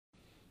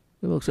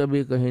Ibig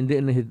sabihin ka,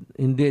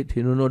 hindi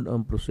sinunod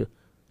ang proseso.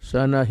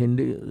 Sana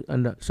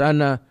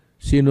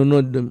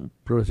sinunod ang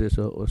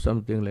proseso or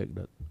something like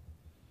that.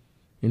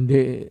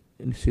 Hindi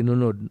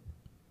sinunod.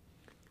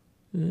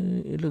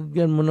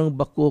 Ilagyan mo ng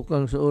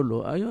bakukang sa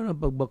ulo, ayaw na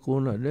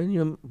pagbakuna. Then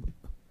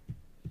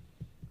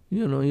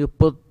you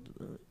put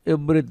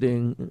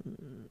everything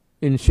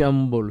in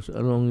shambles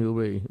along your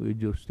way with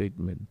your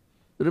statement.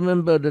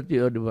 Remember that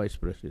you are the Vice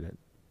President.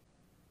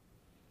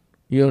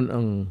 Yun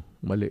ang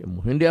mali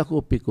mo. Hindi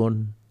ako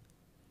pikon.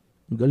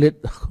 Galit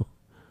ako.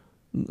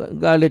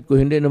 Galit ko,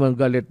 hindi naman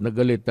galit na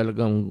galit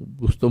talagang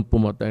gustong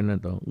pumatay na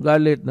to.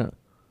 Galit na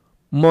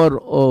more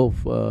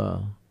of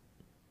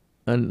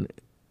an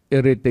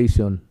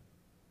irritation.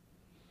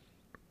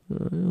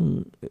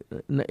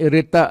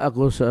 Nairita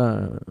ako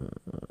sa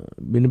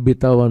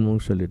binibitawan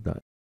mong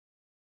salita.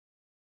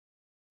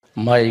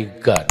 My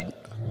God,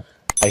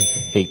 I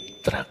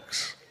hate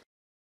drugs.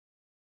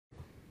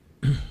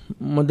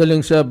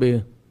 Madaling sabi,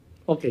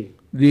 Okay.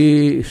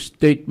 the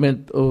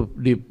statement of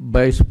the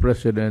Vice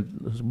President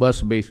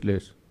was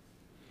baseless.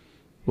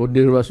 So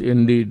there was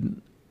indeed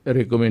a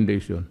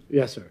recommendation.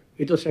 Yes, sir.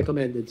 It was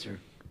recommended, sir.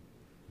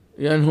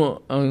 Yan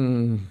ho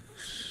ang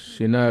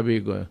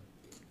sinabi ko.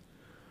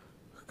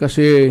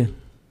 Kasi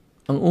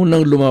ang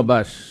unang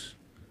lumabas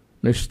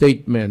na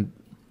statement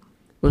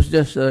was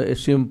just a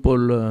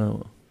simple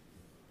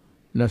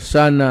na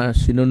sana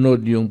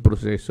sinunod yung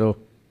proseso.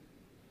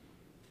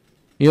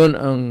 Yun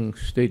ang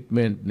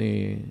statement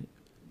ni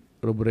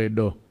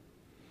Robredo.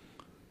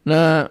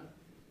 Na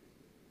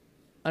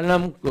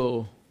alam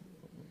ko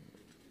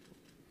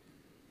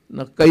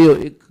na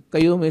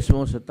kayo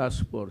mismo sa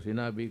task force,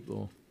 sinabi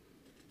ko,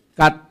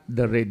 cut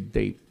the red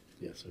tape.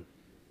 Yes, sir.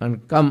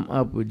 And come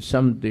up with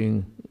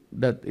something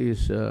that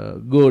is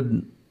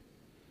good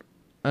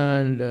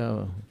and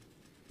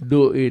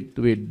do it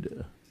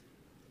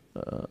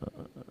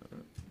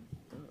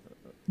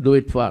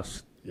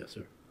fast. Yes,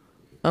 sir.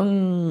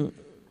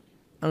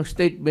 Ang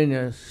statement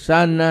niya,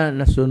 sana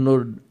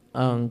nasunod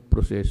ang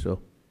proseso.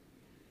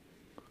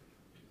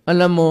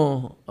 Alam mo,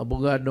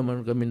 abogado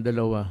man kaming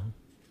dalawa,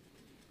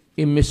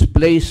 a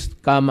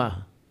misplaced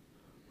comma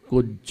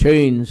could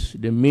change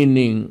the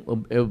meaning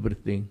of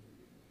everything.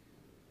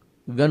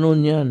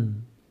 Ganon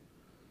yan.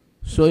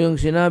 So yung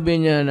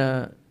sinabi niya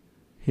na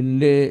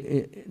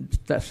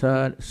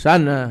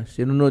sana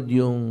sinunod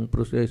yung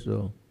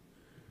proseso,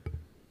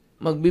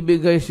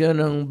 magbibigay siya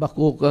ng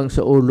bakukang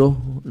sa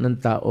ulo ng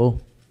tao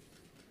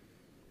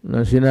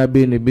na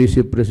sinabi ni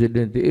Vice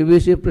Presidente.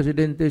 Vice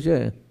Presidente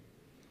siya eh.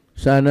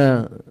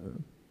 Sana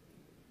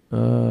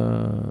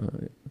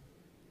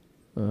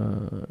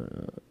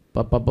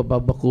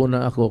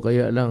papapabakuna ako,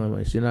 kaya lang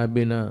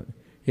sinabi na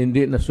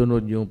hindi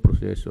nasunod yung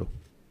proseso.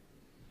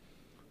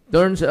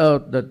 Turns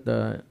out that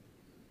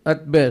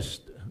at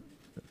best,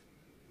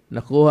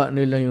 nakuha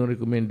nila yung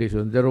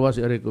recommendation. There was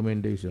a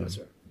recommendation.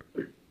 Yes, sir.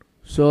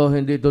 So,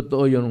 hindi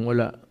totoo yun,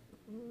 wala.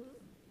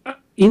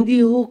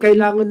 Hindi ho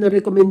kailangan ng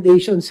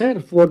recommendation,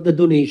 sir, for the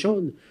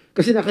donation.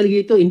 Kasi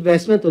nakalagay ito,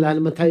 investment, wala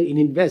naman tayo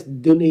in-invest.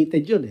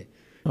 Donated yun eh.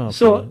 Okay.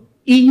 So,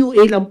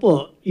 EUA lang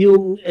po,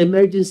 yung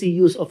Emergency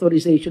Use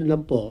Authorization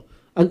lang po,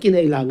 ang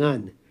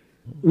kinailangan.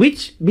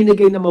 Which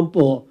binigay naman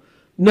po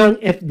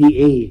ng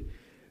FDA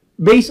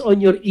based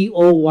on your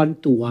EO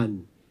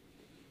 121.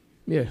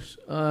 Yes.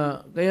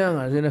 Kaya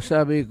nga,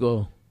 sinasabi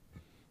ko,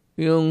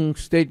 yung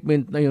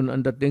statement na yun,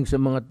 ang dating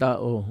sa mga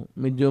tao,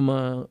 medyo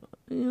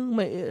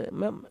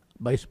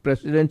Vice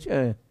President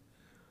siya eh.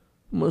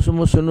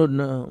 Sumusunod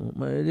na,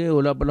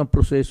 wala palang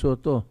proseso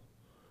to.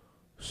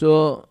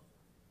 So,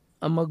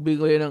 ang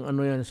magbigay ng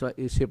ano yan sa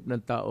isip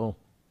ng tao.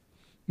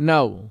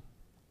 Now,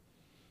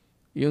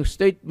 yung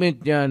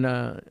statement niya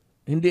na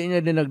hindi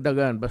niya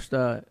dinagdagan,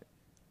 basta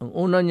ang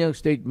una niyang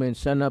statement,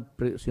 sana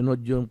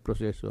sinod yung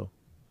proseso.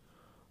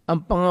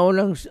 Ang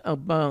pangawalang,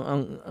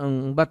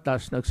 ang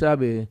batas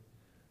nagsabi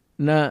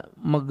na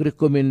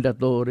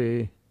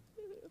mag-recommendatory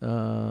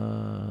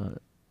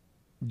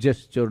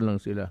gesture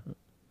lang sila.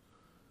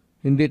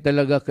 Hindi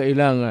talaga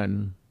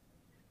kailangan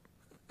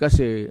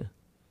kasi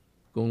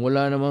kung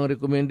wala namang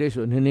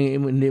recommendation, hindi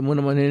mo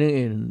naman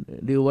hiningin,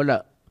 hindi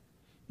wala.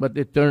 But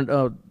it turned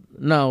out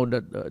now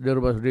that there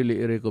was really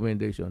a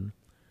recommendation.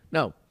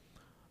 Now,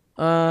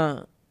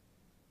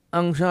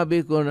 ang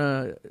sabi ko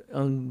na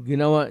ang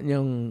ginawa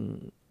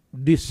niyang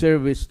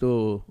disservice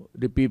to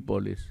the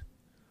people is,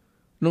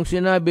 nung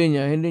sinabi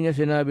niya, hindi niya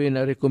sinabi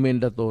na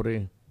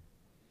recommendatory.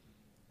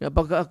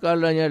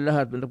 Pagkaakala niya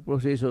lahat ng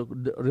proseso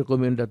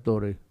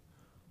recommendatory.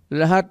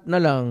 Lahat na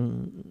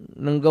lang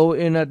ng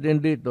gawin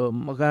natin dito,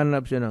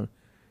 maghanap siya ng,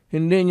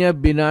 hindi niya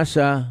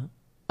binasa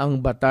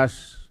ang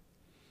batas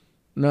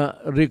na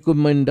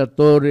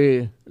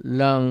recommendatory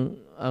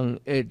lang ang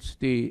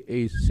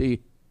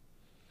HTAC.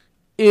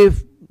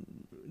 If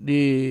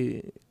the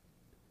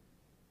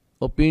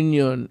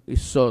opinion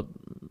is sought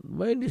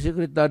by the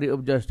Secretary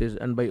of Justice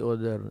and by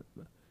other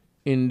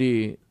in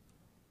the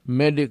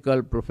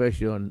medical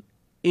profession,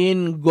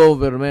 in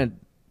government.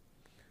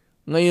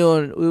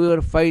 Ngayon, we were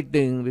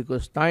fighting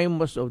because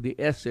time was of the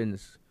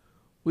essence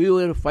we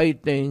were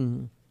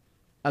fighting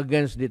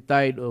against the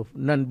tide of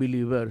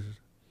non-believers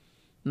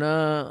na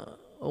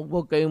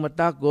huwag kayong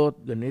matakot,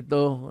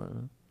 ganito.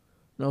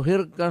 Now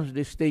here comes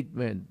the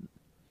statement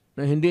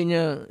na hindi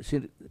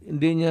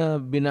niya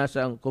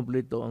binasa ang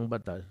kompleto ang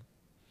batas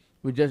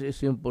with just a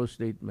simple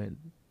statement.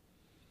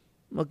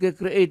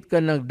 Magkikreate ka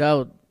ng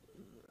doubt.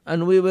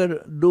 And we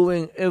were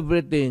doing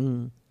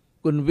everything,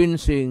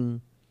 convincing,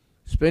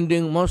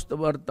 spending most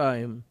of our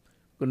time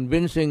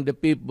convincing the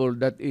people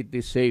that it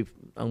is safe,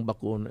 ang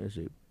bakuna is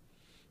safe.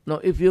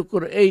 Now, if you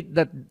create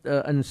that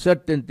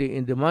uncertainty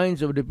in the minds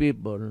of the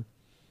people,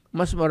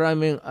 mas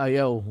maraming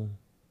ayaw.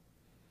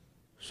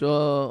 So,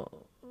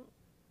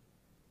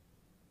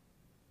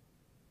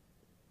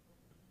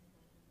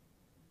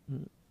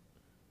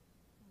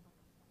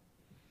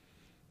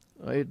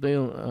 ito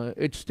yung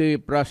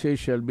HT process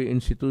shall be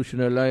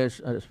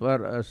institutionalized as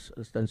far as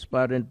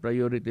transparent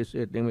priority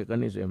setting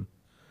mechanism,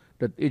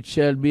 that it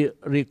shall be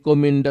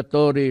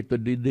recommendatory to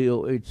the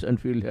DOH and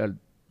PhilHealth.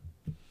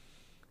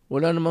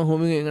 Wala namang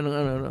humingi ng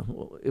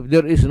if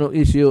there is no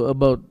issue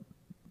about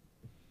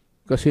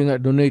kasi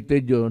nga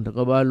donated yun,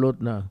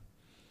 nakabalot na.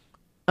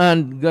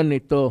 And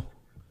ganito,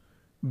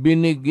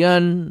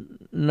 binigyan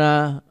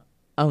na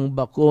ang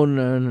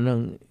bakuna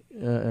ng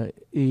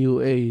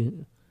EUA,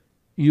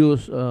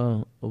 Use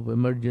of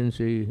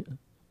Emergency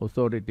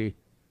Authority.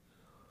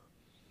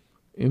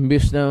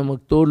 Imbis na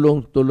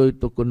magtulong tuloy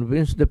to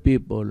convince the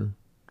people,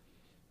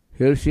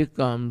 here she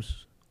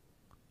comes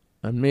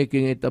and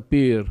making it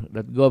appear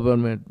that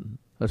government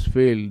has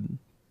failed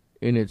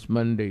in its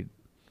mandate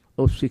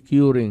of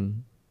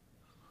securing.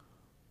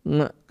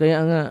 Kaya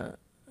nga,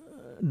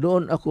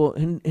 doon ako,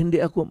 hindi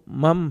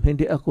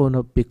ako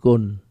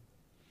napikon.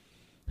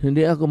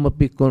 Hindi ako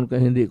mapikon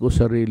kaya hindi ko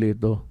sarili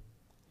ito.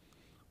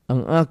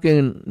 Ang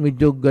akin,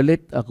 medyo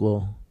galit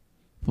ako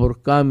for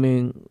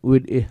coming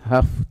with a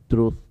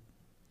half-truth.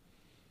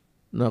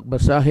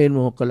 Basahin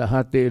mo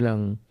kalahati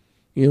lang,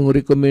 yung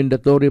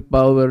recommendatory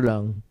power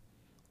lang,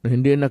 na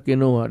hindi na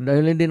kinuha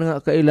dahil hindi na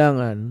nga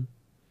kailangan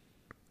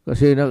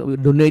kasi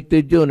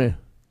donated yun eh.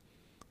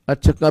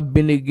 At saka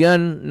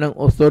binigyan ng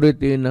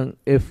authority ng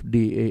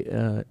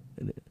FDA.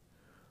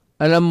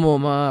 Alam mo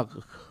mga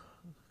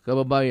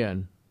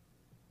kababayan,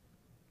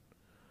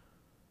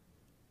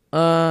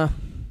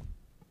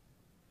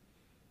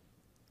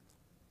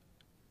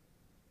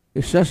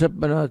 isa sa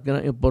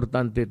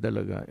importante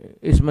talaga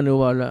is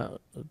maniwala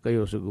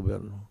kayo sa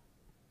gobyerno.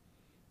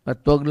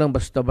 At huwag lang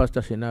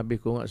basta-basta, sinabi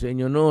ko nga sa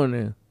inyo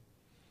noon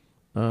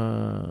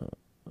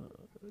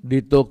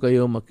dito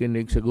kayo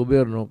makinig sa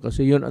gobyerno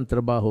kasi yun ang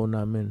trabaho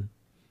namin.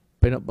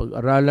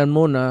 Pinapag-aralan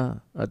muna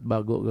at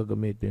bago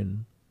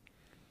gagamitin.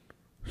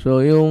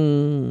 So yung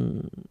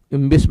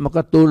imbis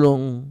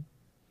makatulong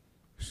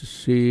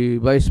si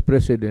Vice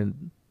President,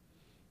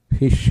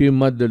 she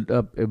muddled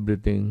up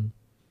everything.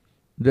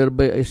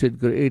 Thereby, I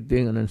said,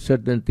 creating an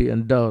uncertainty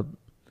and doubt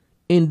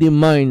in the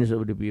minds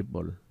of the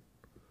people.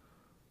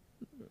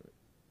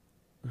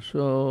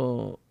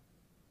 So,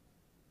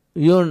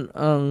 yun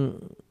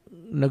ang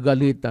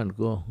nagalitan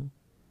ko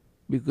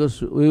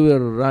because we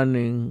were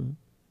running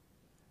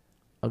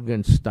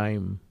against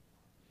time.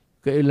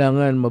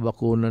 Kailangan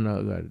mabakuna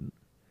na agad.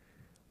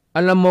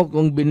 Alam mo,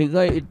 kung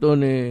binigay ito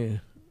ni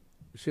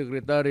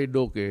Secretary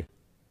Duque,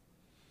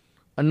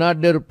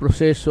 another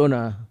proseso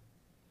na,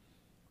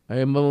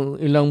 ay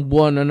ilang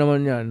buwan na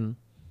naman yan,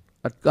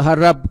 at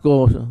kaharap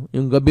ko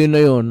yung gabi na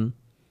yon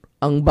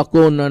ang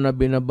bakuna na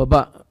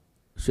binababa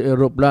sa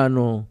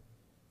eroplano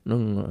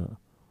ng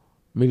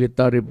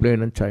military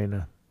plane ng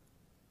China.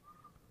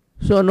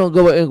 So ano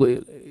gawain ko?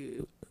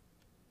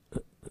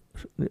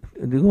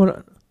 Hindi ko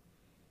na.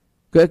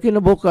 Kaya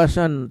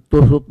kinabukasan,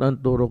 turok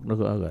na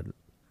kaagad.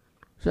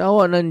 Sa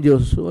awa ng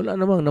Diyos, wala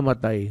namang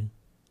namatay.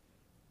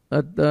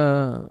 At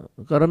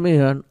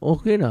karamihan,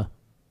 okay na.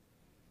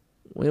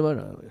 May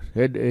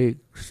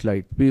headache,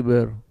 slight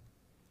fever.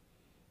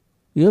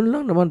 Yun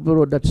lang naman,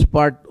 pero that's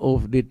part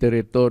of the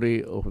territory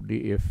of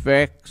the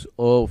effects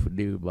of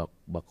the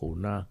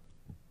bakuna.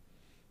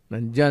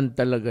 Nandyan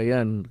talaga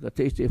yan.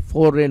 Kasi it's a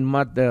foreign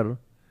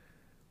matter.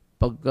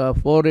 Pagka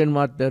foreign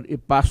matter,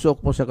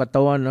 ipasok mo sa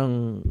katawan ng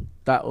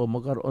tao,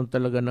 magkaroon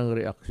talaga ng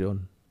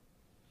reaksyon.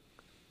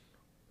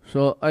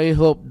 So, I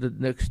hope that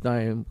next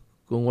time,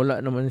 kung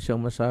wala naman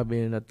siyang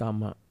masabi na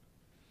tama,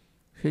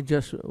 she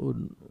just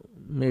would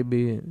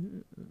maybe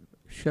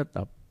shut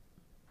up.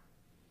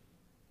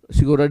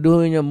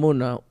 Siguraduhin niya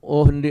muna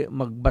o hindi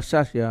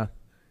magbasa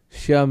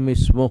siya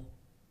mismo.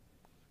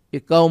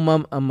 Ikaw,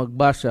 ma'am, ang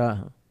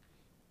magbasa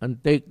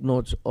and take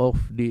notes of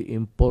the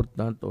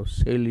important or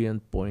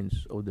salient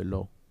points of the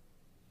law.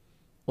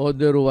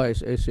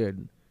 Otherwise, I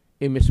said,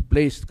 a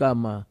misplaced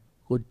comma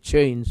could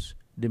change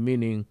the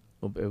meaning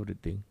of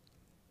everything.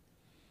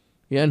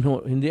 Yan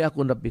ho, hindi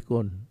ako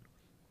napikon.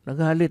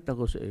 Nagalit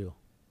ako sa iyo.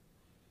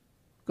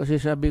 Kasi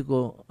sabi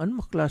ko,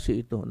 ano maklase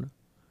ito?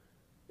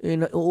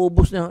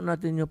 Uubos na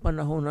natin yung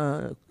panahon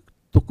na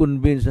to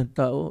convince ng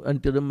tao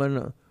until naman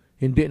na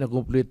hindi na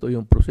kumpleto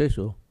yung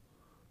proseso.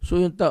 So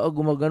yung tao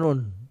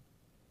gumaganon.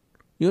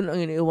 Yun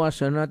ang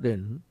iniiwasan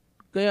natin.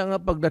 Kaya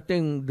nga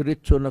pagdating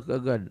diretso na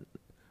kaagad,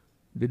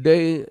 the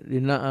day,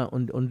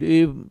 on the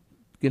eve,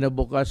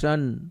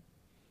 kinabukasan,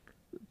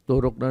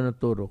 turok na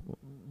turok.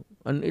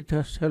 And it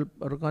has helped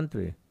our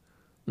country.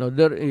 Now,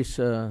 there is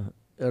a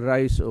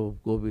rise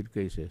of COVID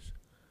cases.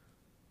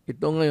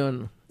 Ito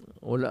ngayon,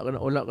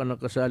 wala ka na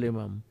kasali,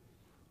 ma'am.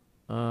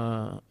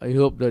 I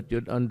hope that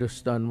you'd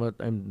understand what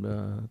I'm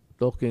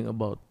talking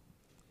about.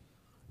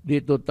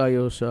 Dito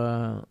tayo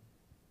sa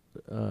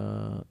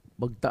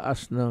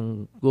pagtaas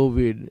ng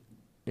COVID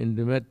in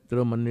the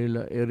Metro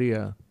Manila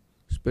area,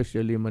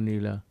 especially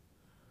Manila.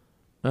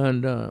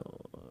 And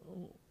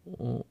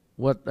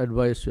what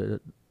advice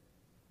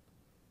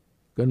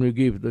can we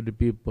give to the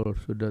people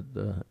so that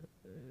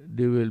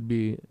they will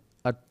be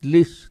at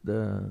least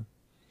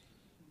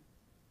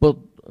put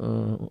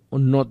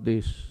on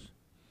notice?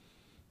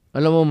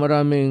 Alam mo,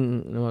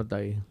 maraming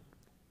namatay.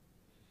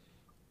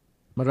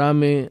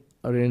 Marami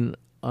rin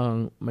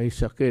ang may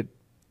sakit.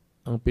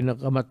 Ang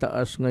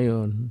pinakamataas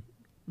ngayon,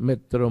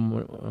 Metro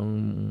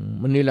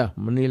Manila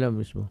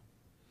mismo.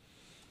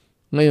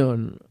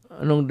 Ngayon,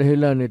 anong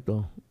dahilan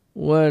nito?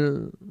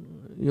 Well,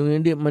 yung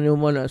hindi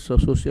maniwala sa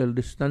social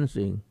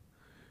distancing,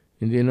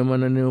 hindi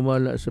naman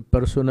naniwala sa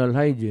personal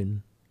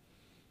hygiene.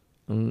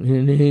 Ang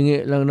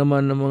hinihingi lang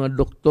naman ng mga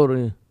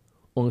doktor,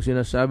 o ang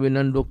sinasabi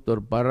ng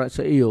doktor para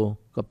sa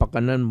iyo,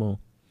 kapakanan mo,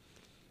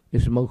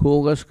 is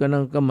maghugas ka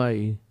ng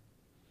kamay,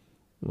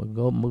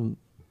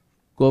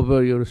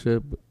 mag-cover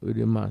yourself with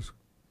a mask.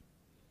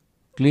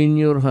 Clean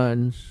your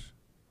hands,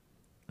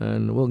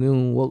 and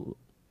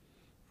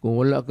kung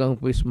wala kang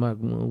face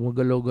mask,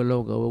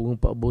 magalaw-galaw ka, huwag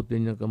mong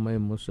paabutin yung kamay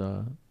mo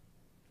sa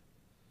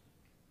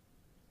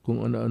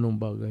kung ano-anong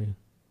bagay.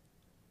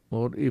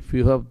 Or if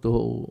you have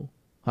to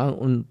hang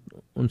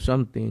on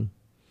something,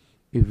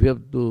 if you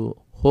have to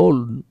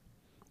hold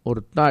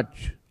or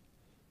touch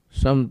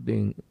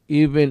something,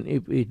 even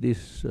if it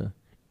is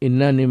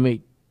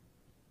inanimate,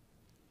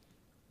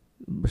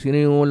 basta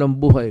na yung walang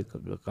buhay,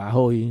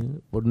 kahoy,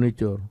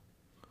 furniture,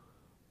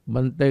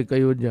 bantay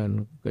kayo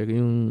dyan.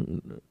 Kaya yung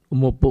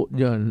umupo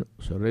dyan,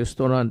 sa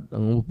restaurant,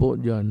 ang umupo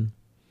dyan,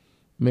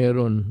 may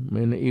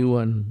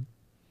naiwan,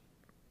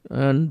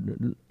 and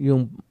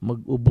yung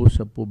mag-ubo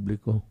sa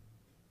publiko.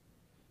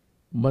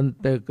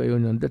 Bantay kayo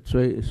nyan. That's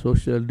why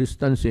social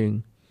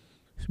distancing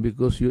is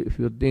because if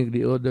you think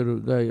the other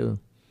guy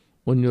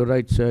on your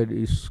right side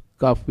is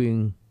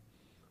coughing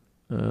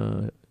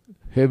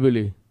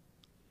heavily,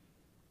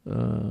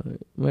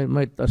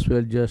 might as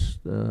well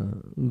just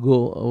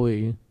go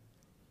away,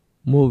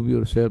 move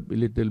yourself a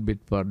little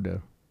bit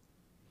further.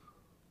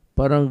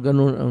 Parang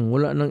ganun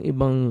wala nang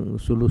ibang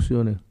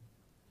solusyon.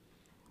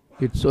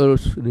 It's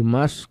also the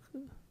mask,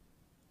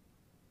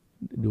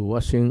 the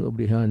washing of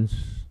the hands,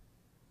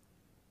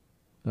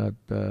 at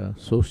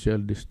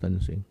social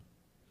distancing.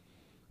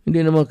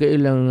 Hindi naman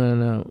kailangan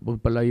na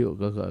magpalayo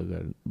ka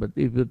kaagad. But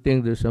if you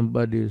think that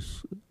somebody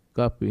is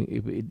coughing,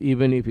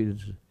 even if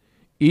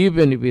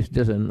it's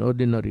just an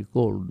ordinary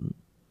cold,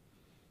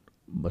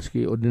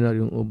 baski ordinary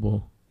yung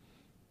ubo,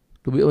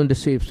 to be on the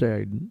safe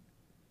side,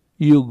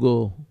 you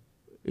go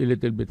a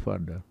little bit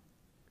further.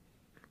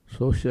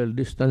 Social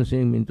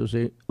distancing means to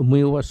say,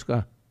 umiwas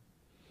ka.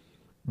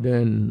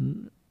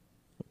 Then,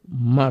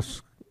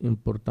 mask,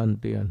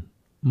 importante yan.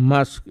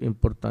 Mask,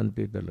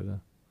 importante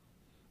talaga.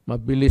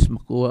 Mabilis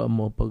makuha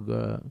mo pag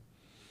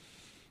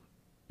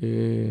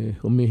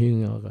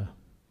humihinga ka.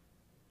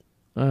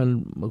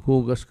 And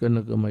maghugas ka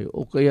ng kamay.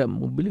 O kaya,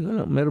 mabili ka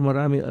lang,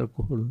 marami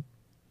alcohol.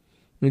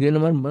 Hindi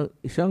naman,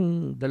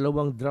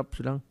 dalawang drops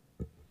lang.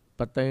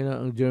 Patay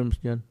na ang germs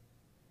niyan.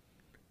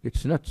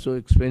 It's not so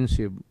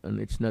expensive, and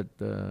it's not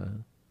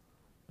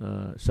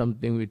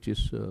something which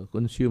is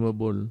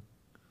consumable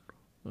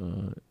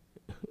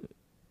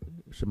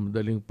sa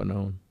madaling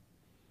panahon.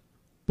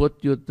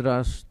 Put your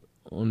trust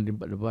on the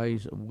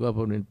advice of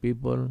government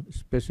people,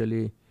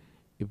 especially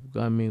if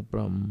coming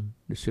from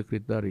the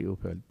Secretary of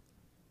Health.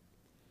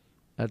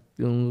 At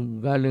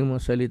yung galing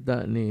mga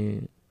salita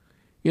ni,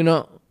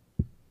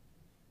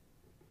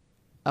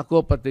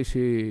 ako pati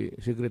si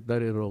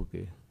Secretary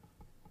Roque,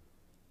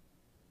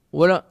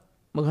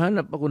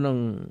 hinahanap ko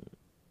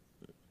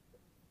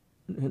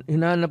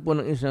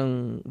ng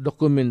isang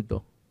dokumento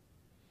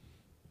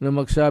na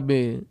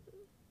magsabi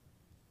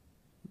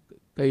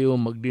kayo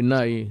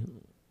mag-deny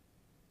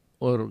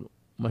or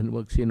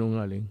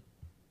magsinungaling.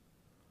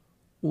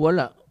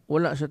 Wala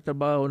sa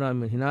trabaho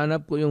namin.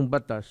 Hinahanap ko yung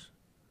batas.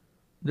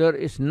 There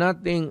is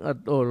nothing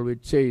at all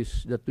which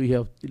says that we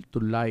have to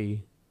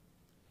lie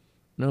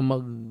na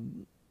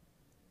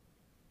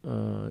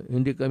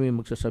hindi kami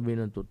magsasabi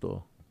ng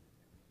totoo.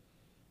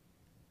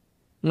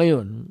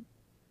 Ngayon,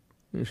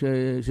 si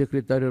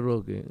Secretary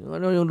Roque,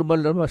 ano yung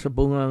lumalabas sa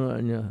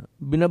bunganga niya?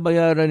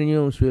 Binabayaran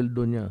niyo yung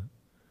sweldo niya.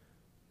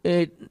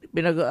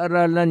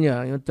 Pinag-aaralan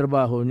niya yung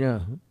trabaho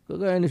niya.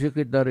 Kagaya ni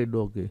Secretary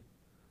Roque.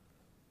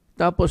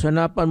 Tapos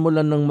hanapan mo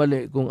lang ng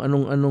mali kung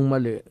anong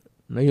mali,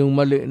 na yung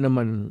mali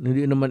naman,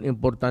 hindi naman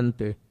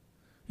importante.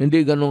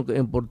 Hindi ganun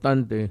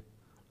ka-importante,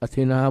 at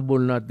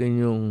hinahabol natin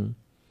yung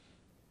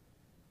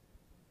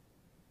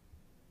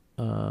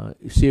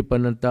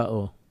isipan ng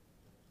tao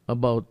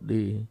about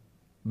the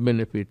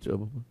benefits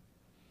of.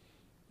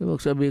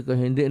 Magsabi ka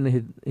hindi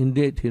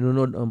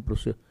sinunod ang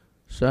proseso.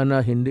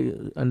 Sana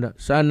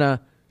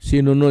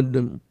sinunod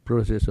ang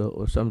proseso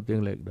or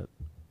something like that.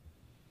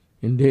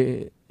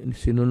 Hindi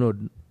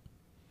sinunod.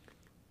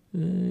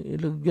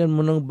 Ilagyan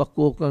mo ng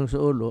bakukang sa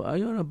ulo,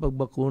 ayaw na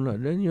pagbakuna.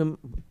 Then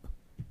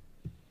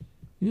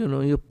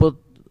you put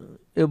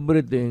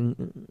everything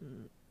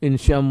in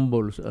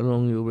shambles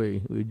along your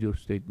way with your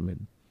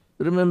statement.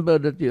 Remember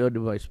that you are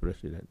the Vice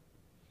President.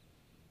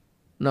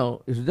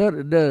 Now, is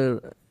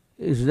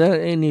there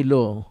any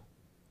law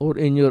or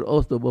in your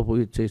oath of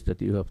office it says that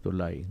you have to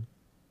lie?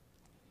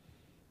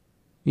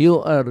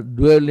 You are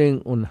dwelling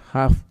on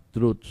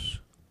half-truths.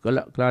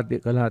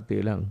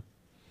 Kalahati lang.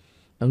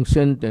 Ang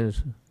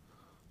sentence,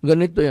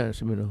 ganito yan,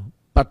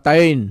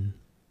 patayin.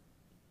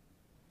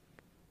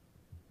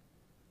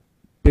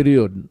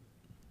 Period.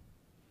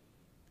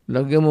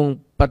 Lagyan mong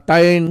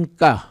patayin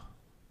ka.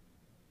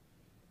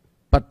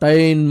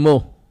 Patayin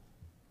mo.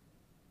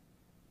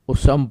 O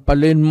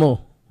sampalin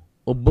mo.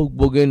 O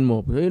bugbugin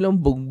mo. So,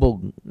 ilang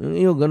bugbog. Yung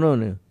iyo,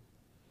 gano'n eh.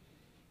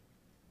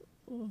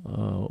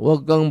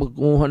 Huwag kang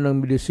magkumuha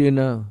ng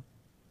medisina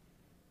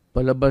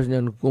palabas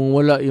niyan kung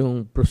wala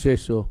yung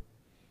proseso.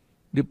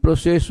 The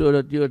proseso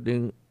that you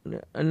think,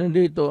 ano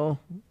dito?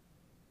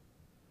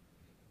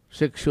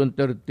 Section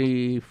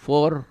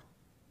 34,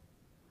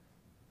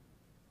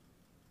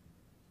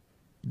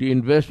 the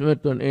investment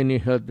on any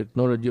health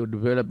technology or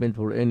development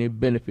for any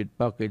benefit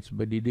package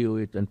by the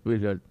DOH and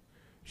PhilHealth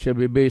shall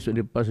be based on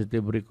the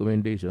positive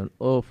recommendation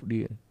of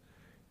the...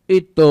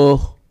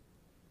 Ito,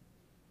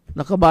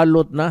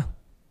 nakabalot na.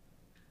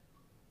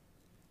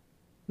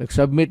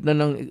 Nag-submit na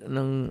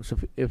ng sa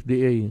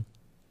FDA.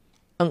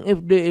 Ang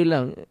FDA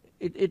lang,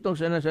 itong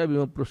sinasabi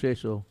mong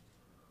proseso,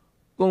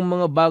 kung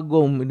mga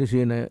bagong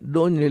medisina,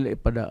 doon nila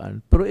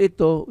ipadaan. Pero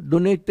ito,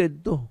 donated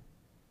to.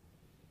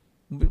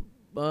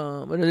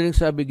 Madaling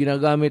sabi,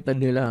 ginagamit na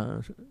nila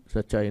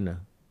sa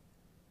China.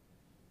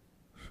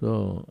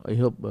 So, I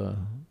hope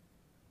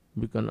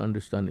we can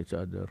understand each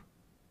other.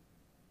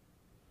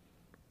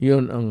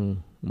 Yun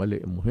ang mali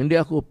mo. Hindi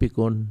ako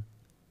pikon.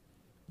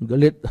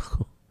 Galit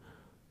ako.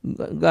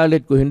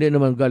 Galit ko, hindi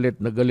naman galit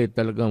na galit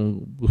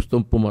talagang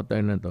gustong pumatay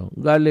na to.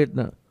 Galit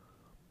na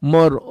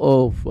more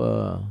of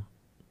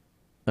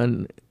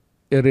an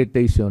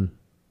irritation.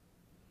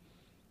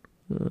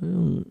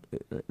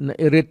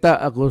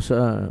 Nairita ako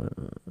sa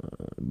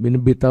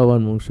binibitawan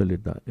mong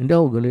salita. Hindi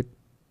ako galit.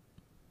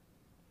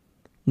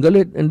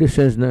 Galit in the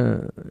sense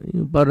na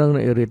yung parang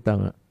nairita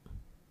nga.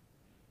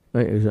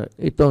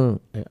 Itong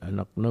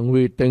anak ng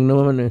witeng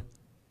naman eh.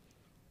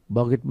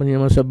 Bakit man niya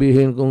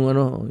masabihin kung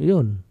ano,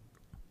 yun.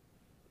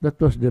 That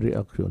was the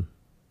reaction.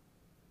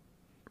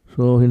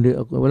 So, hindi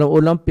ako,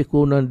 walang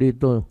pikunan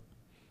dito.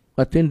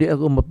 At hindi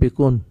ako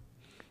mapikon.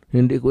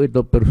 Hindi ko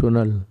ito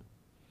personal.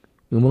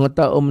 Yung mga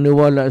tao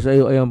maniwala sa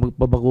iyo ay ang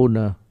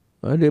magpapakuna,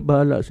 hindi,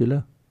 bahala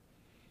sila.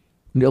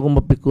 Hindi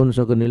ako mapikon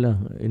sa kanila.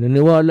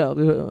 Naniwala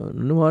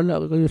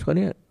kayo sa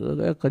kanya,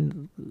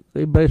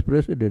 kay Vice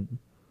President.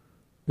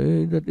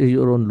 That is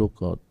your own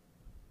lookout.